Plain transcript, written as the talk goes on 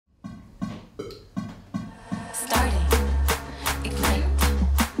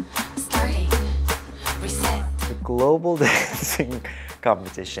global dancing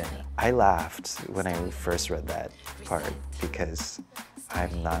competition. I laughed when I first read that part because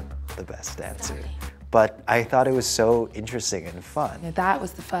I'm not the best dancer. But I thought it was so interesting and fun. That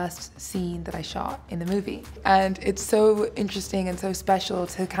was the first scene that I shot in the movie. And it's so interesting and so special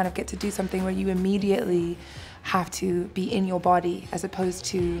to kind of get to do something where you immediately have to be in your body as opposed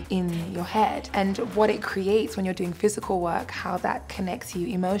to in your head. And what it creates when you're doing physical work, how that connects you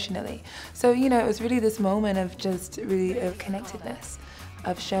emotionally. So, you know, it was really this moment of just really of connectedness,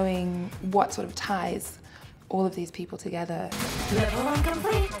 of showing what sort of ties all of these people together. Level 1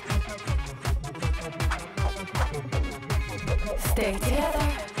 complete. Stay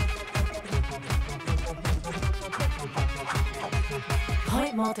together.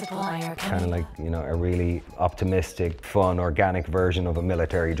 Point multiplier. Kind of like, you know, a really optimistic, fun, organic version of a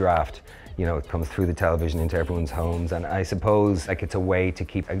military draft. You know, it comes through the television into everyone's homes, and I suppose like it's a way to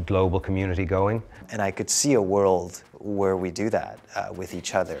keep a global community going. And I could see a world where we do that with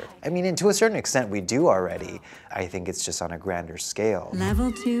each other. I mean, and to a certain extent we do already. I think it's just on a grander scale. Level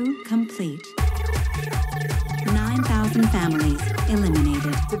 2 complete. 9,000 families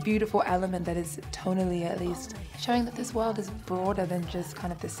eliminated. It's a beautiful element that is tonally, at least, showing that this world is broader than just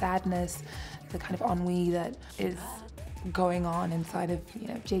kind of the sadness, the kind of ennui that is going on inside of, you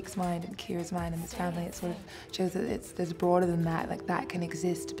know, Jake's mind and Kira's mind and this family. It sort of shows that there's broader than that, like that can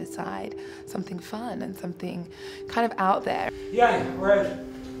exist beside something fun and something kind of out there. Yeah, we're out.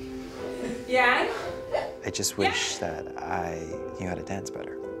 Yeah. I just wish that I knew how to dance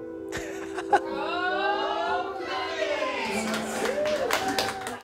better.